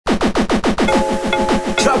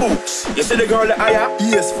books. You see the girl that I am?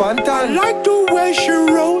 Yes, Fanta. I like the way she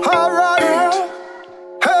rolls. Alright.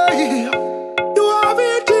 Hey, You have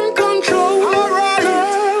it in control. alright.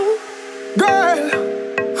 Girl,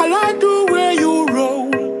 I like the way you roll,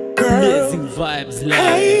 girl. Blazing vibes, live.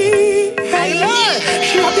 Hey, hey,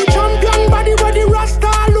 she have the champion body where the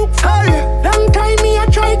Rasta look for. Hey. Long time me I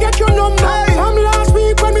try get your number. Hey. From last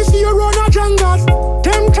week when me see you run a jangas.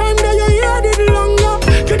 Them time that you hear it longer.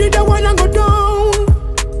 You did the one and go down.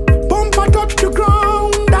 Bumper touch the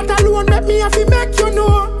ground. That alone make me have to make you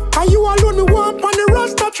know. And you alone me walk on the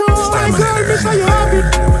Rasta throne. My girl, me say you have it.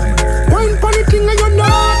 Wine pon the thing and you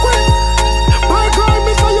not quit. My girl,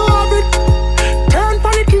 me say you have it. Turn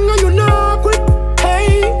pon the thing and you not quit.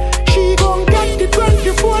 Hey, she gon' get the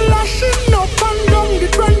 24 lashing up and down the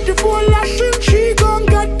 24 lashing. She gon'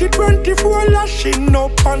 get the 24 lashing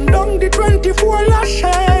up and down the 24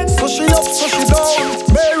 lashing. so she up, so she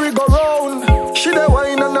down. Merry go round. She the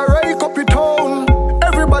wine and the rake up it town.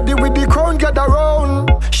 Everybody with the crown gather round.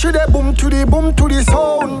 She the boom to the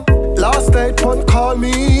sound. Last night one call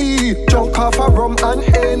me, drunk off a rum and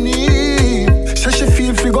Henny. Say she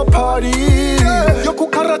feel fi go party. You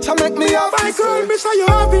cook a rat and make me have My it. girl, me say you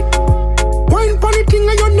have it. Wine pon the thing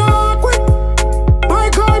and you not quit. My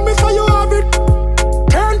girl, me say you have it.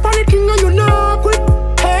 Turn pon the thing and you not quit.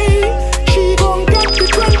 Hey, she gon' get the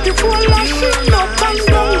 24 lashing up and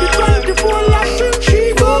down the 24 lashing.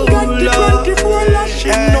 She gon' get the 24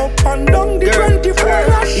 lashing up and down the 24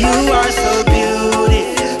 lashing. You are so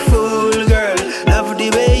beautiful, girl. Love the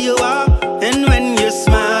way you are, and when you're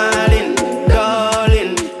smiling,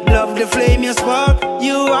 darling, love the flame you spark.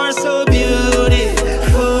 You are so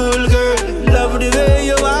beautiful, girl. Love the way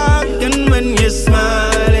you are, and when you're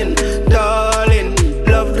smiling, darling,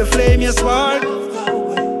 love the flame you spark.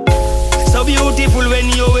 So beautiful when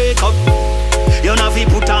you wake up. You not fi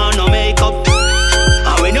put on no makeup.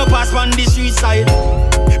 And when you pass on the street side,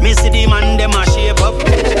 me see the man dem a shape up.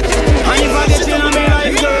 And if I get in on me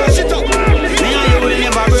life, girl, me and you will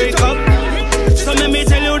never break up. So let me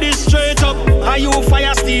tell you this straight up. Are you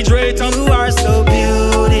fire stage right up? You are so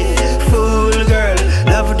beautiful, girl.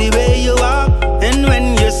 Love the way you are, and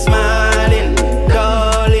when you're smiling,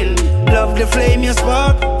 darling, love the flame you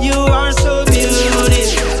spark. You are so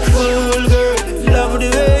beautiful, girl. Love the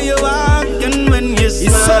way you are, and when you're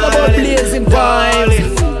smiling, It's all about blazing vibes.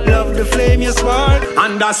 darling, love the flame you spark.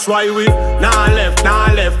 And that's why we nah left.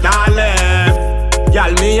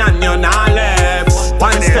 Y'all me and you nah left.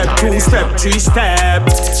 1 step, 2 step, 3 step.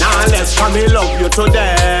 Nah left, for me love you to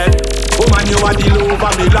death. Woman, you are the love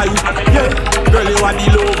of me life. Yeah, girl, you are the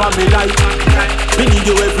love of me life. Me need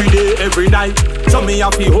you every day, every night. So me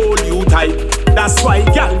have to hold you tight. That's why,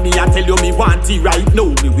 girl, me I tell you me want it right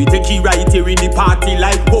now. Me we take it right here in the party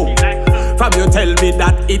like whoa. From you tell me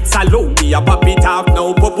that it's alone, me a pop it off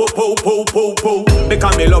now, po po po po po po.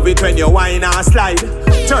 Because me love it when you whine and slide.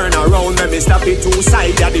 Turn around, let me stop it two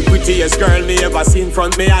side. You're the prettiest girl me ever seen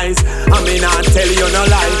front me eyes. I me not tell you no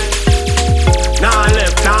lie. Nah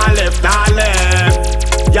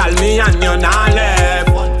left. Y'all me and you nah left.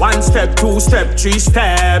 1 step, 2 step, 3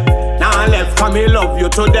 step. Nah left, for me love you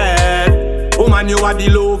to death. Woman, you are the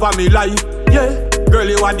love of me life. Yeah, girl,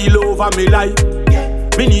 you are the love of me life.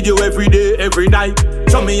 Me need you every day, every night.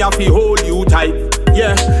 So me have to hold you tight.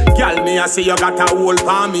 Yeah, girl, me I say you got a hold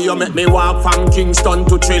on me. You make me walk from Kingston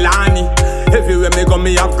to Trelawney. Everywhere me go,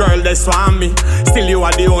 me have girl that swarm me. Still you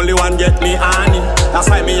are the only one get me honey. That's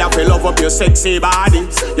why me have to love up your sexy body.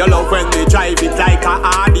 You love when me drive it like a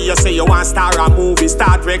Audi. You say you want star a movie,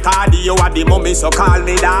 start recording. You are the mommy, so call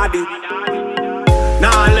me daddy.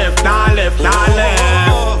 Nah left.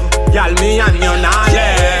 Y'all me and you nah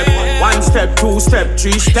left. 1 step, 2 step,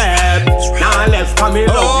 3 step. Nah left, for me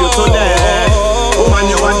love you to death. Woman,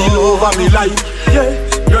 you are the love of me life. Yeah,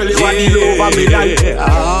 girl, you are the love of me life.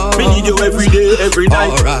 Me need you every day, every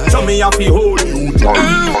night. So me have to hold you tight.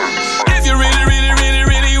 If you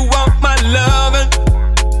really want my loving,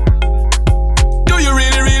 do you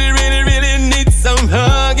really need some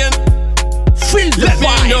hugging? Feel the Let me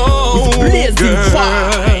vibe know, with blazing girl.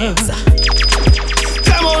 vibes.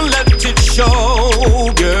 Come on, let it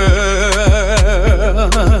show, girl.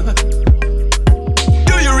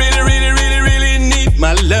 Do you really need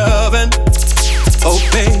my loving? Oh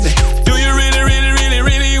baby, do you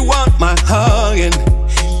really want my hugging?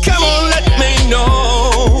 Come on, let me know.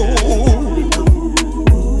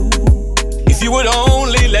 If you would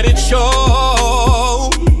only let it show.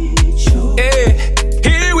 Yeah,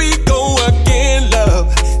 here we go again,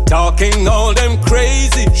 love. Talking all them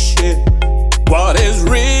crazy shit. What is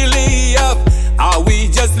really up? Are we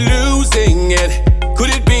just losing it? Could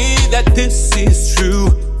it be that this is true?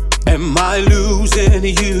 Am I losing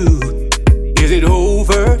and you. Is it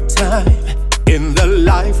overtime in the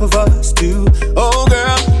life of us two? Oh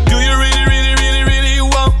girl, do you really, really, really, really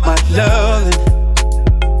want my loving?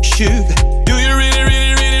 Sugar, do you really,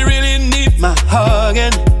 really, really, really need my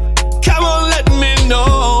hugging? Come on, let me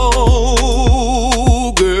know,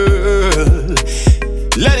 girl.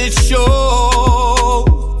 Let it show,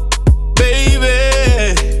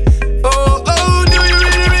 baby. Oh, oh, do you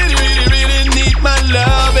really, really, really, really need my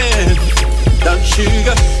loving? Dark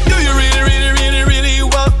sugar, do you really, really, really, really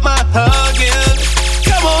want my hugging?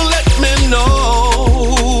 Come on, let me know,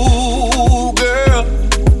 girl.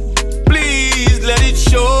 Please let it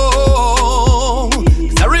show.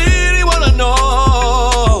 'Cause I really wanna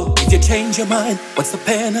know. If you change your mind, what's the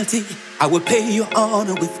penalty? I will pay your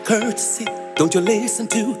honor with courtesy. Don't you listen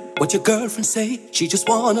to what your girlfriend say? She just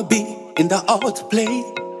wanna be in the autoplay.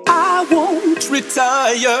 I won't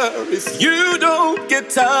retire if you don't get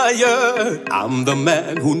tired. I'm the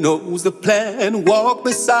man who knows the plan. Walk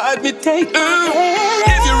beside me, take me.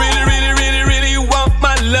 If you really, really, really, really want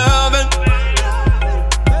my loving,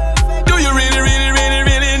 do you really, really, really,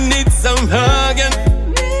 really need some hugging?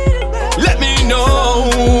 Let me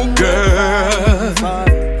know, girl.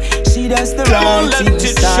 She does the Come on, right let thing,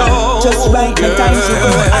 it star. show, Just right the time to go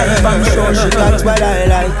out. I'm sure she got what I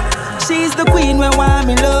like. She's the queen when want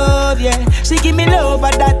me love, yeah. She give me love,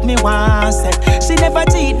 but that me want, say. She never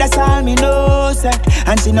cheat, that's all me know, say.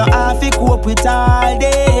 And she know how to cope with all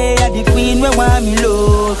day. Yeah, the queen when want me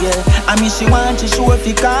love, yeah. I mean she want to show if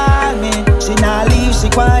you call me. She not leave, she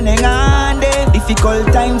gonna hang on there.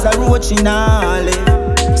 Difficult times a road, she not live.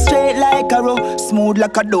 Straight like a row, smooth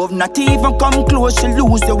like a dove. Not even come close, she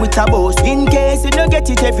lose you with a boss. In case you don't get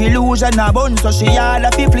it, every illusion a bun. So she all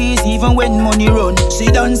have to please even when money run. She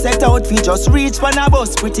done set out fi just reach for a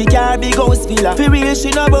bus. Pretty car, big house villa. For real she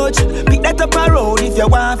no budge. Pick that up a road if you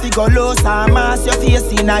want fi go low. So mask your face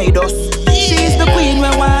in I dust. She's the queen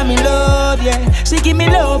when want me love, yeah. She give me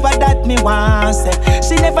love, but that me want, say.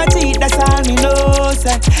 She never cheat, that's all me know,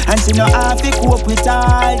 say. And she know how to cope with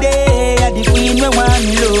all day. Yeah, the queen when want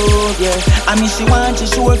me love, yeah. I mean she want to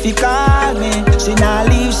show if you call me. She not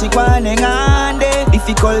leave, she gonna hang on there.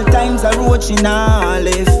 Difficult times a road, she not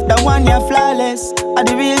live. The one you flawless, are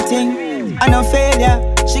the real thing. I no failure,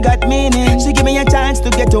 she got meaning. She give me a chance to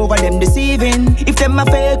get over them deceiving. If them a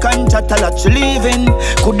fake and chat a lot, she leaving.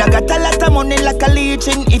 Coulda got a lot of money like a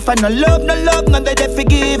leeching. If I no love, none they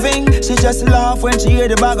forgiving. She just laugh when she hear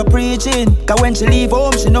the bag of preaching. Cause when she leave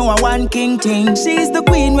home, she know I one king thing. She's the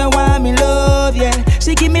queen when want me love, yeah.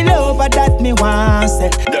 She give me love, but that me want, say.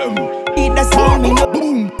 It that's all me know,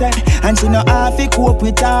 and she know how to cope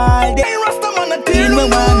with all day. Queen when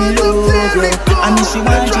want me love, yeah. And if she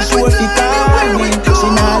want to show if you call me. She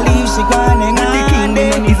not leave, she gonna hang on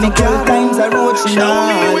there. Difficult times a road, she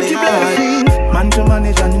not live. Man to man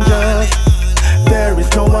is unjust. There is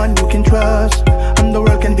no one you can trust, and the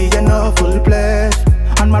world can be an awful place.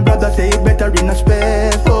 And my brother say it better in a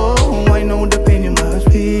space. Oh, I know the pain you must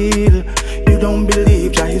feel. You don't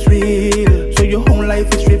believe Jah is real, so your whole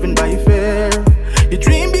life is driven by fear. Your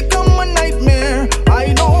dream become a nightmare.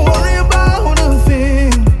 I don't worry about a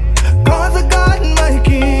thing, cause I got my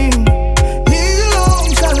king. He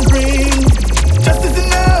alone shall bring justice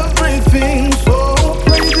in everything. So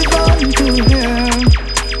praise is unto him,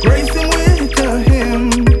 grace him with the hymn.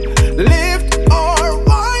 Lift our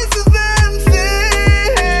voices and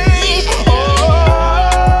sing. Oh,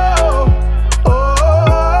 oh, oh,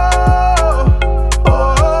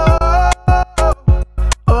 oh,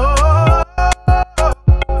 oh,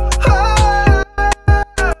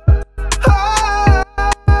 oh.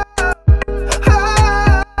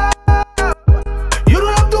 You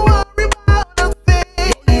don't have to worry about a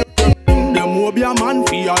thing. Them will be a man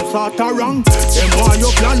for all sort of wrong. Them want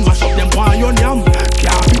your plan, mash up them want your yam.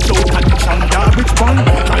 Garbage out addiction, garbage fun.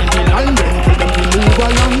 Try to land them, tell them to move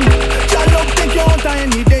along. Shall not take you out of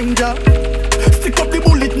any danger. Stick up the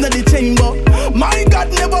bullet in the chamber. My God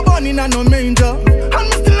never born in a no manger. And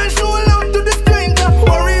me still a show love to the stranger.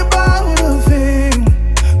 Worry about a thing,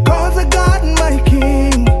 cause I got my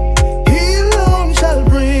king. He alone shall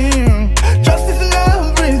bring justice in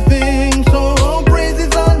everything. So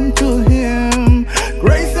praises unto him,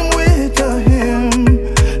 grace him with a hymn.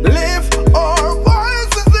 Lift our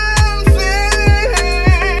voices and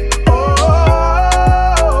sing. Oh,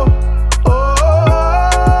 oh, oh,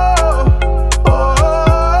 oh,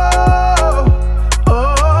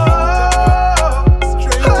 oh.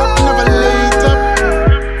 Straight up, never late up.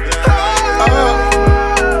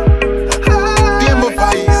 Game of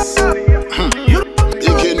ice. You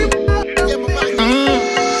can.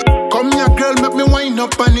 Come here, girl, make me wind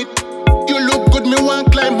up on it. You look good, me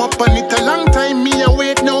want climb up on it. A long time me away.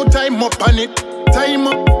 climb up on it. Time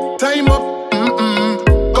up, time up.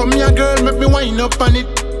 Come here, girl, make me wind up on it.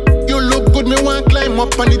 You look good, me want climb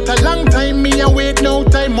up on it. A long time me a wait, now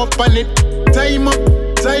time up on it. Time up,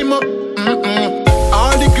 time up.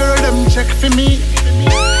 All the girl them check for me.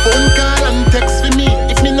 Phone call and text for me.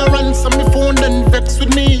 If me no answer me phone, then vex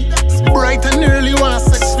with me. Bright and early want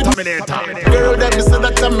sex with me. Girl that me say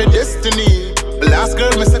that I'm my destiny. Last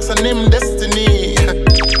girl me sex her name Destiny.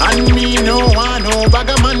 And me no want no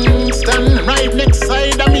bagger man stand right next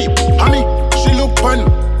side of me. Honey, she look pan.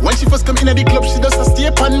 When she first come in at the club, she does a stay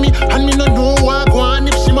upon me. And me no know what go on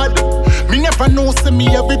if she mad. Me never know, say me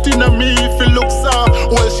have it in a me if it looks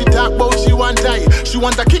well, she talk about she want die. She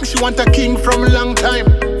want a king from a long time.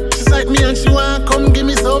 She side me and she want come give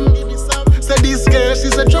me some. Say this girl,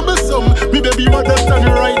 she's a troublesome. Me baby mother stand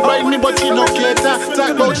right by me, but she no cater.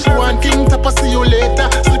 Talk about she want king, tap a see you later.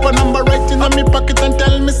 Slip a number right in me pocket and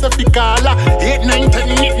tell me say fi call her. 8, 9,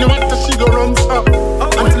 10, 8, no matter she go run up.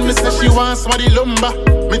 Until me say she wants somebody lumber.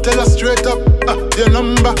 Me tell her straight up, your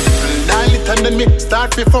number. And dial it and then me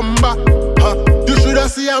start fi fumble. You shoulda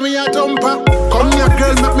see how me a jumper. Come here,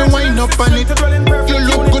 girl, make me wind up on it. You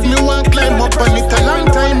look good, me want climb up on it. A long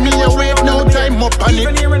time me a wait, now time up on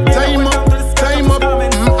it. Time up, time up.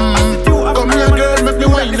 Come here, girl, make me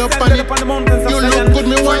wind up on it. You look good,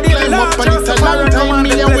 me want climb up on it. A long time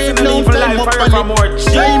me a wait, now time up on it.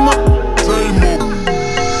 Time up, time up.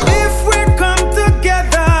 If we come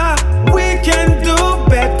together, we can do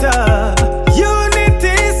better.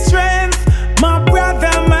 Unity, strength, my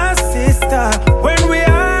brother, my sister. When we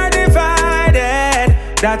are divided,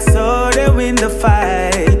 that's how they win the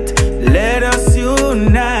fight. Let us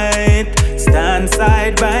unite, stand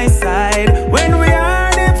side by side. When we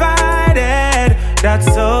are divided, that's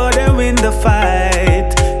how they win the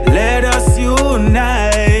fight. Let us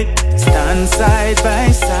unite, stand side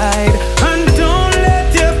by side. And don't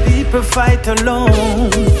let your people fight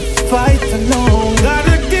alone. Fight alone.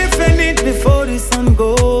 Gotta defend it before the sun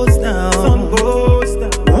goes down.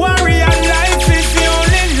 Warrior life is the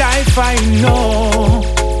only life I know.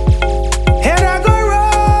 Head I go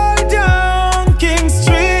roll down King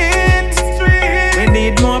Street. We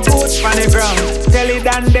need more boots on the ground. Tell it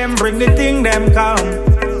and them bring the thing them come.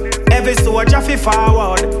 Every soldier fi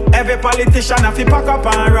forward, every politician fi pack up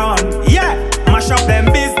and run. Yeah, mash up them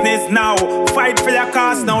business now. Fight for your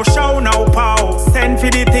cause now, show no pow. Send for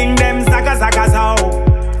the thing them zaga zagas out.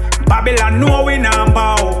 Babylon know we not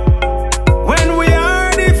bow. When we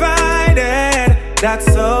are divided, that's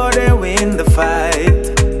how they win the fight.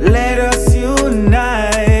 Let us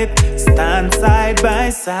unite, stand side by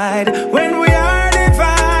side. When we are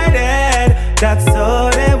divided, that's how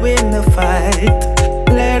they win the fight.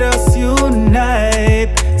 Let us unite,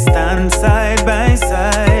 stand side by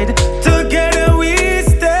side. Together we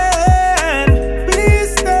stand,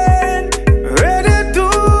 ready to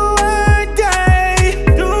die,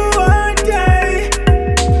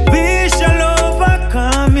 We shall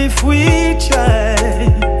overcome if we try.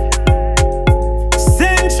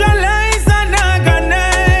 Centralize and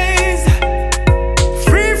organize,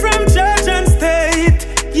 free from church and state.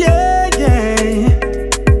 Yeah,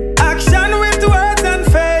 yeah. Action with words and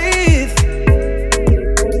faith.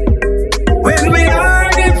 When we are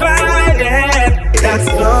divided, that's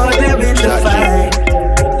all they win the fight.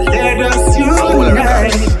 Let us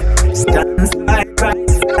unite, stand side by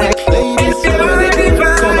side. If we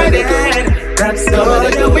are divided, that's all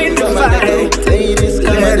they win the fight.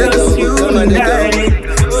 Let us unite,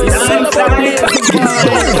 stand side by side.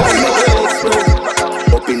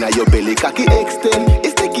 Up inna your belly, cocky extend.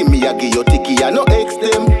 It's taking me a give your ticky, I no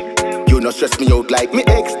extend. You no stress me out like me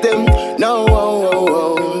ex them. No,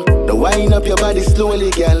 the wind up your body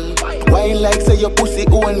slowly, girl. Wine like say your pussy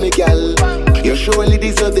own me, girl. You surely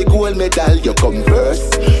deserve the gold medal. You come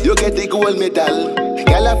first, you get the gold medal.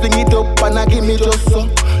 Girl, I fling it up and I give me just so.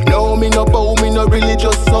 No, me no bow, me no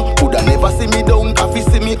religious so. Coulda never see me down, coffee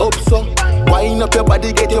see me up so. Wine up your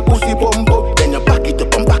body, get your pussy pump up. Then you back it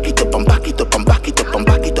up and back it up and back it up and back it up and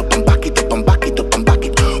back it up and back it up and back it up and back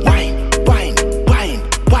it. Wine, wine, wine,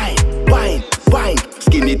 wine, wine, wine.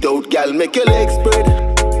 Skin it out, girl, make your legs spread.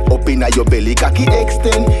 Up inna your belly, cocky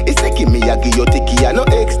extend. It's taking me a give your ticky, I no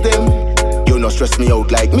ex them. You no stress me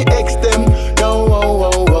out like me ex them. No,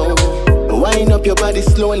 wine up your body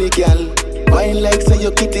slowly, girl. Wine like say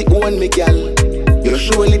your kitty own me, girl. You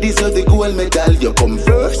surely deserve the gold medal. You come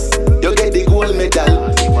first, you get the gold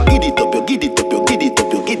medal. Gid it up, you gid it up, you gid it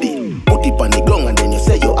up, you gid it. Put it on the ground and then you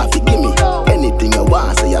say you have to give me anything you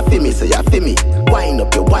want. Say you feel me, say you feel me. Wine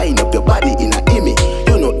up your body in a immy.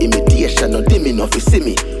 You know imitation, no dimmy, no fi see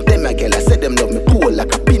me. Them a girl I say them love me cool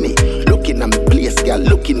like a penny. Looking at me place, girl,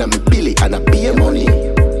 looking at me Billy and I pay money.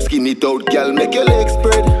 Skin Skin it out, girl, make your legs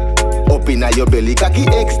spread. Up inna your belly, cocky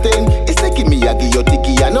extend. It's like me, I give you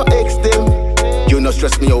ticky, I no extend. You no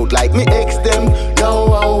stress me out like me ex them. No,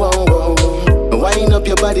 oh, oh, oh. Wind up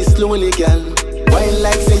your body slowly, girl. Wine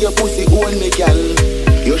like say your pussy own me, girl.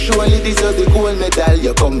 You surely deserve the gold medal.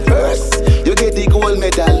 You come first, you get the gold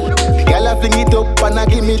medal. Girl, I fling it up and I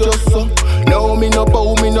give me just so. No, me no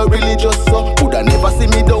bow, me no religious so. Coulda never see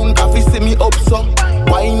me down, coffee see me up so.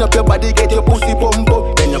 Wind up your body, get your pussy pump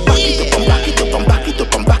up. Then you back it up and back it up and back it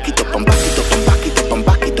up and back it up and back it up and back it up and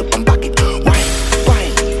back it up and back it. Wine,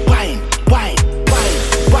 wine, wine, wine, wine,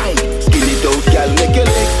 wine. Skin it out, girl, make your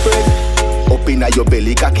legs spread. Up inna your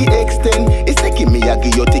belly, cocky extend. It's like me, I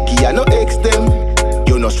give you ticky, I no ex them.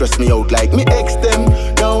 You no stress me out like me ex them.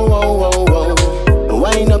 No, oh, oh, oh.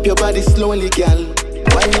 Wind up your body slowly, girl.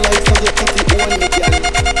 Wine like say your kitty own me, girl.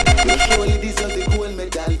 You surely deserve the gold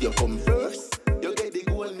medal. You come first, you get the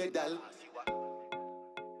gold medal.